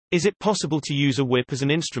Is it possible to use a whip as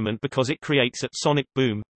an instrument because it creates a sonic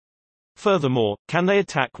boom? Furthermore, can they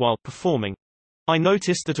attack while performing? I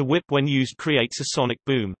noticed that a whip when used creates a sonic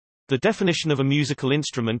boom. The definition of a musical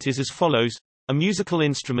instrument is as follows. A musical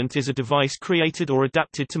instrument is a device created or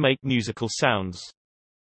adapted to make musical sounds.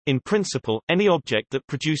 In principle, any object that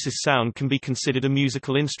produces sound can be considered a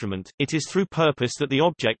musical instrument. It is through purpose that the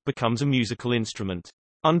object becomes a musical instrument.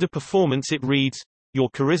 Under performance it reads, your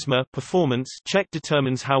charisma performance check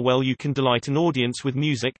determines how well you can delight an audience with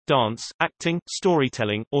music, dance, acting,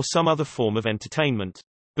 storytelling, or some other form of entertainment.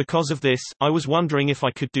 Because of this, I was wondering if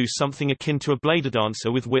I could do something akin to a bladed dancer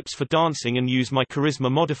with whips for dancing and use my charisma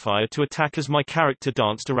modifier to attack as my character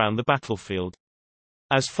danced around the battlefield.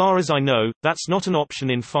 As far as I know, that's not an option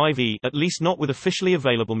in 5e, at least not with officially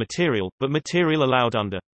available material, but material allowed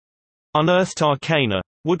under Unearthed Arcana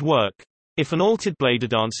would work. If an altered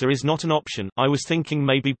bladed dancer is not an option, I was thinking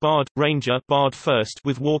maybe Bard, Ranger, Bard first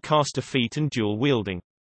with Warcaster feat and dual wielding.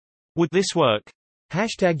 Would this work?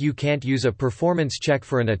 You can't use a performance check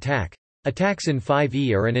for an attack. Attacks in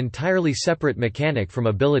 5e are an entirely separate mechanic from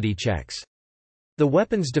ability checks. The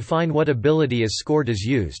weapons define what ability is scored as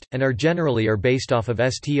used, and are generally based off of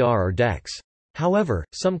STR or Dex. However,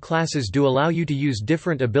 some classes do allow you to use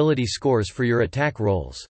different ability scores for your attack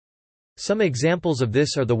rolls. Some examples of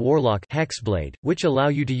this are the Warlock Hexblade, which allow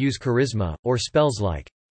you to use Charisma, or spells like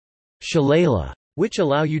Shillelagh, which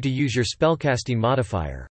allow you to use your spellcasting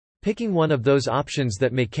modifier. Picking one of those options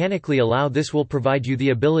that mechanically allow this will provide you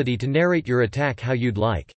the ability to narrate your attack how you'd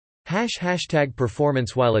like.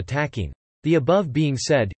 #performance while attacking. The above being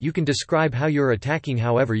said, you can describe how you're attacking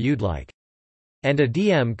however you'd like. And a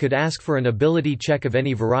DM could ask for an ability check of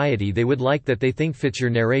any variety they would like that they think fits your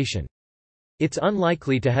narration. It's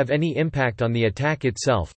unlikely to have any impact on the attack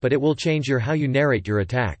itself, but it will change how you narrate your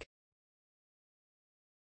attack.